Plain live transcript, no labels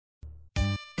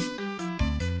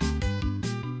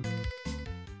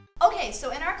Okay, so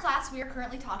in our class we are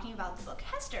currently talking about the book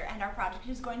Hester, and our project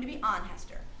is going to be on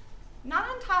Hester. Not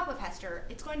on top of Hester,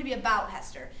 it's going to be about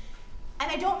Hester.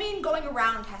 And I don't mean going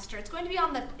around Hester, it's going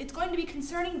to be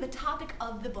concerning the topic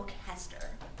of the book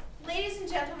Hester. Ladies and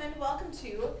gentlemen, welcome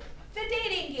to the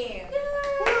dating game.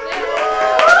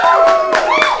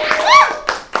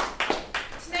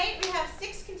 Tonight we have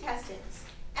 6 contestants: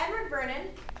 Edward Vernon,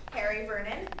 Harry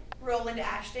Vernon, Roland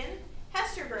Ashton,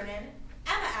 Hester Vernon,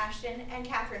 Emma Ashton, and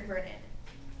Catherine Vernon.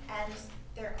 And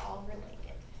they're all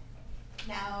related.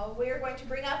 Now we are going to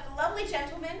bring up the lovely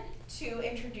gentlemen to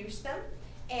introduce them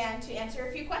and to answer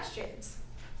a few questions.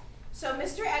 So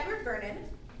Mr. Edward Vernon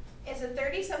is a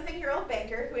 30-something-year-old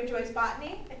banker who enjoys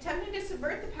botany, attempting to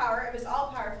subvert the power of his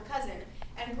all-powerful cousin,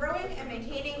 and growing and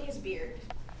maintaining his beard.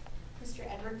 Mr.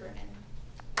 Edward Vernon.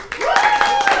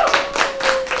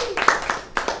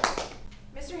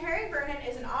 Mr. Harry Vernon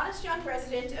is an honest young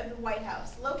resident of the White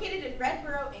House, located in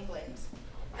Redborough, England.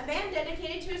 A man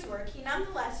dedicated to his work, he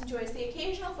nonetheless enjoys the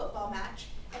occasional football match,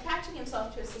 attaching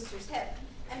himself to his sister's hip,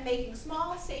 and making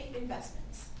small, safe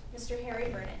investments. Mr.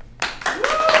 Harry Vernon.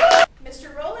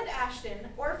 Mr. Roland Ashton,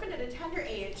 orphaned at a tender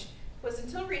age, was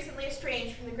until recently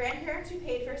estranged from the grandparents who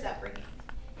paid for his upbringing.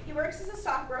 He works as a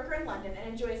stockbroker in London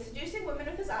and enjoys seducing women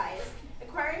with his eyes,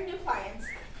 acquiring new clients,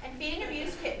 and feeding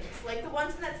abused kittens, like the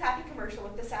ones in that sappy commercial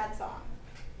with the sad song.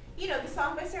 You know, the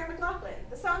song by Sarah McLachlan.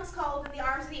 The song's called In the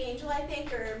Arms of the Angel, I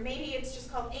think, or maybe it's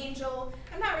just called Angel.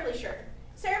 I'm not really sure.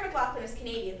 Sarah McLachlan is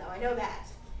Canadian, though, I know that.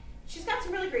 She's got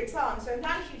some really great songs, so I'm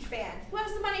not a huge fan. Who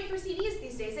has the money for CDs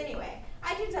these days anyway?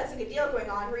 iTunes has a good deal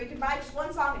going on where you can buy just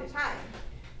one song at a time.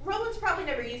 Roland's probably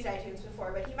never used iTunes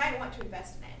before, but he might want to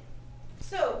invest in it.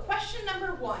 So, question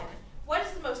number 1. What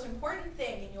is the most important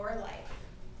thing in your life?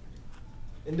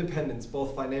 Independence,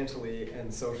 both financially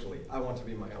and socially. I want to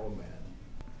be my own man.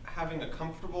 Having a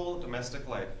comfortable domestic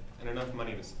life and enough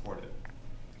money to support it.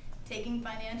 Taking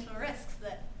financial risks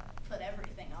that put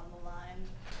everything on the line.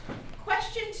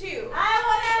 Question 2. I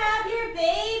want to have your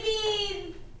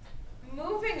babies!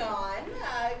 Moving on,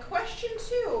 question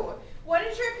 2. What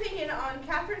is your opinion on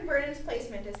Catherine Vernon's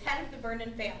placement as head of the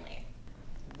Vernon family?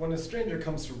 When a stranger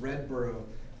comes to Redborough,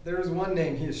 there is one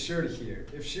name he is sure to hear.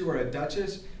 If she were a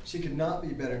duchess, she could not be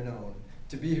better known.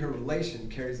 To be her relation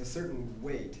carries a certain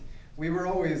weight. We were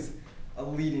always a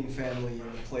leading family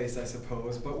in the place, I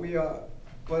suppose, but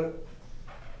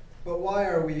why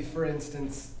are we, for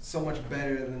instance, so much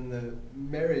better than the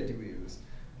Merridews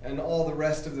and all the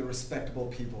rest of the respectable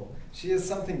people? She has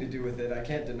something to do with it, I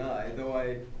can't deny, though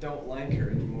I don't like her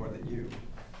any more than you.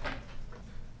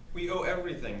 We owe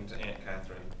everything to Aunt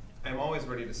Catherine. I am always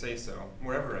ready to say so,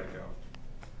 wherever I go.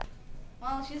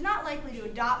 Well, she's not likely to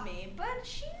adopt me, but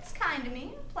she's kind to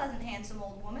me, a pleasant, handsome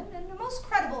old woman, and a most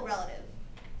credible relative.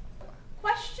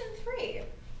 Question 3.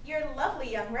 Your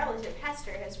lovely young relative,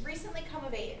 Hester, has recently come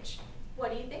of age.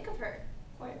 What do you think of her?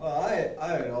 Well, I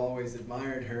had always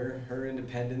admired her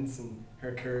independence and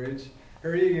her courage.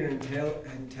 Her eager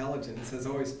intelligence has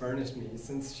always furnished me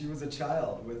since she was a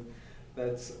child with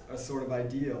that's a sort of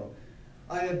ideal.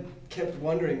 I had kept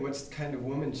wondering what kind of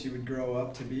woman she would grow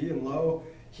up to be, and lo,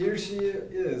 here she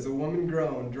is, a woman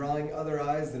grown, drawing other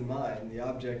eyes than mine, the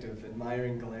object of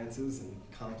admiring glances and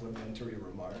complimentary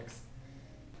remarks.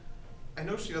 I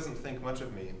know she doesn't think much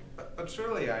of me, but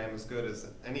surely I am as good as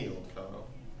any old fellow.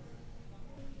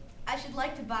 I should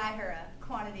like to buy her a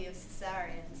quantity of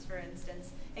cesareans, for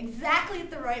instance, exactly at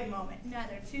the right moment,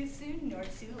 neither too soon nor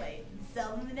too late, and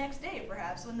sell them the next day,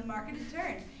 perhaps, when the market is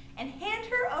turned, and hand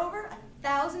her over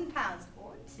 1,000 pounds,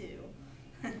 or 2,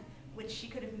 which she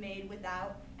could have made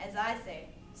without, as I say,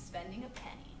 spending a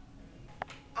penny.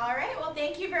 All right, well,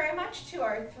 thank you very much to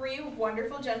our 3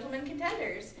 wonderful gentlemen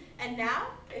contenders. And now,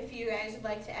 if you guys would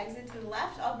like to exit to the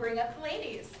left, I'll bring up the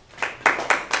ladies.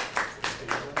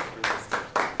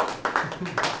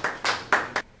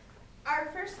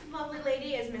 Our first lovely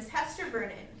lady is Miss Hester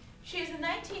Vernon. She is a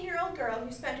 19-year-old girl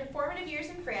who spent her formative years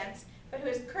in France, but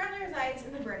who currently resides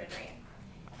in the Vernonry.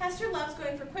 Hester loves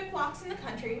going for quick walks in the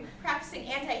country, practicing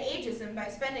anti-ageism by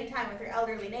spending time with her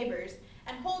elderly neighbors,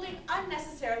 and holding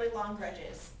unnecessarily long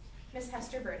grudges. Miss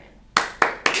Hester Vernon.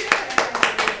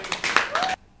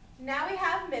 Now we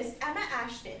have Miss Emma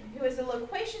Ashton, who is a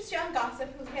loquacious young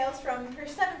gossip who hails from her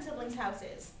 7 siblings'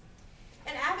 houses.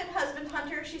 An avid husband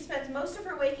hunter, she spends most of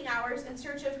her waking hours in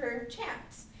search of her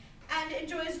chance, and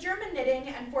enjoys German knitting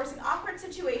and forcing awkward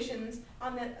situations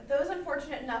on those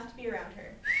unfortunate enough to be around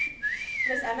her.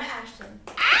 Miss Emma Ashton.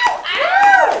 Ow!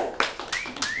 Ow!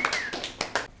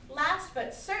 Last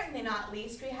but certainly not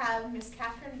least, we have Miss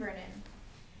Catherine Vernon.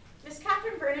 Miss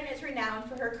Catherine Vernon is renowned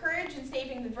for her courage in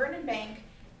saving the Vernon Bank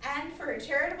and for her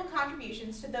charitable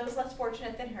contributions to those less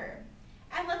fortunate than her.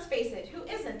 And let's face it, who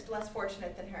isn't less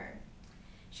fortunate than her?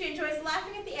 She enjoys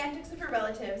laughing at the antics of her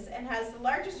relatives and has the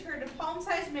largest herd of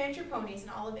palm-sized miniature ponies in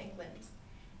all of England.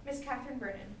 Miss Catherine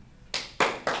Vernon.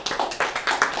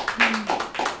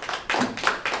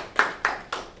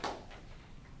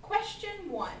 Question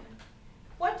 1.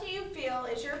 What do you feel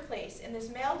is your place in this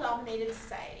male-dominated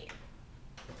society?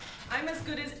 I'm as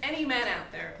good as any man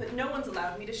out there, but no one's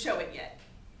allowed me to show it yet.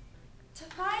 To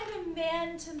find a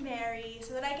man to marry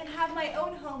so that I can have my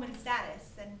own home and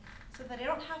status, and so that I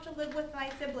don't have to live with my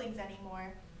siblings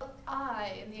anymore.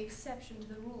 I am the exception to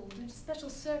the rule due to special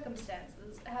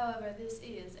circumstances. However, this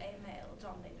is a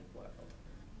male-dominated world.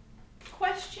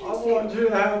 Question 2. I want you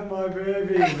to have my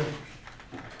baby.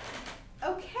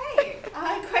 Okay,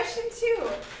 question 2.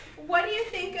 What do you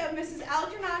think of Mrs.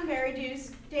 Algernon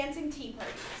Merridew's dancing tea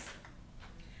parties?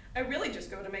 I really just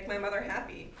go to make my mother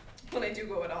happy, when I do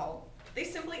go at all. They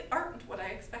simply aren't what I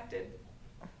expected.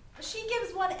 She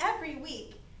gives one every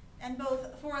week, and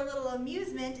both for a little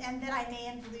amusement and that I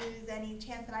mayn't lose any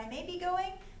chance that I may be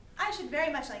going, I should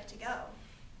very much like to go.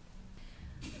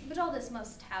 But all this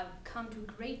must have come to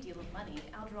a great deal of money.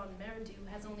 Algernon Meridew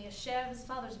has only a share of his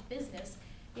father's business.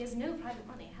 He has no private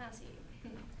money, has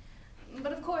he?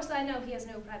 But of course I know he has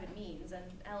no private means, and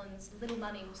Ellen's little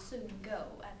money will soon go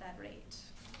at that rate.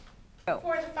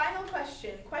 For the final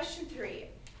question, question 3.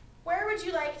 Where would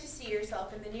you like to see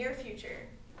yourself in the near future?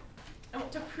 I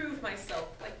want to prove myself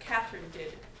like Catherine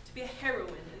did, to be a heroine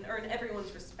and earn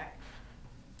everyone's respect.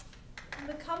 And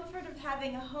the comfort of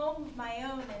having a home of my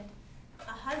own and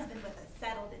a husband with a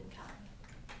settled income.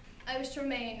 I wish to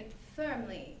remain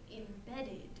firmly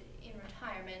embedded in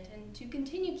retirement and to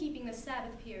continue keeping the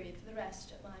Sabbath period for the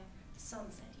rest of my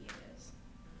sunset years.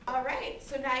 All right,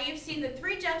 so now you've seen the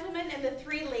 3 gentlemen and the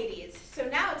 3 ladies. So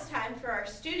now it's time for our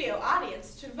studio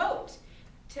audience to vote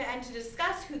and to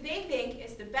discuss who they think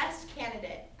is the best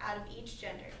candidate out of each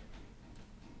gender.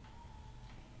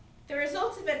 The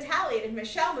results have been tallied, and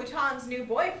Michelle Mouton's new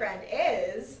boyfriend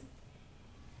is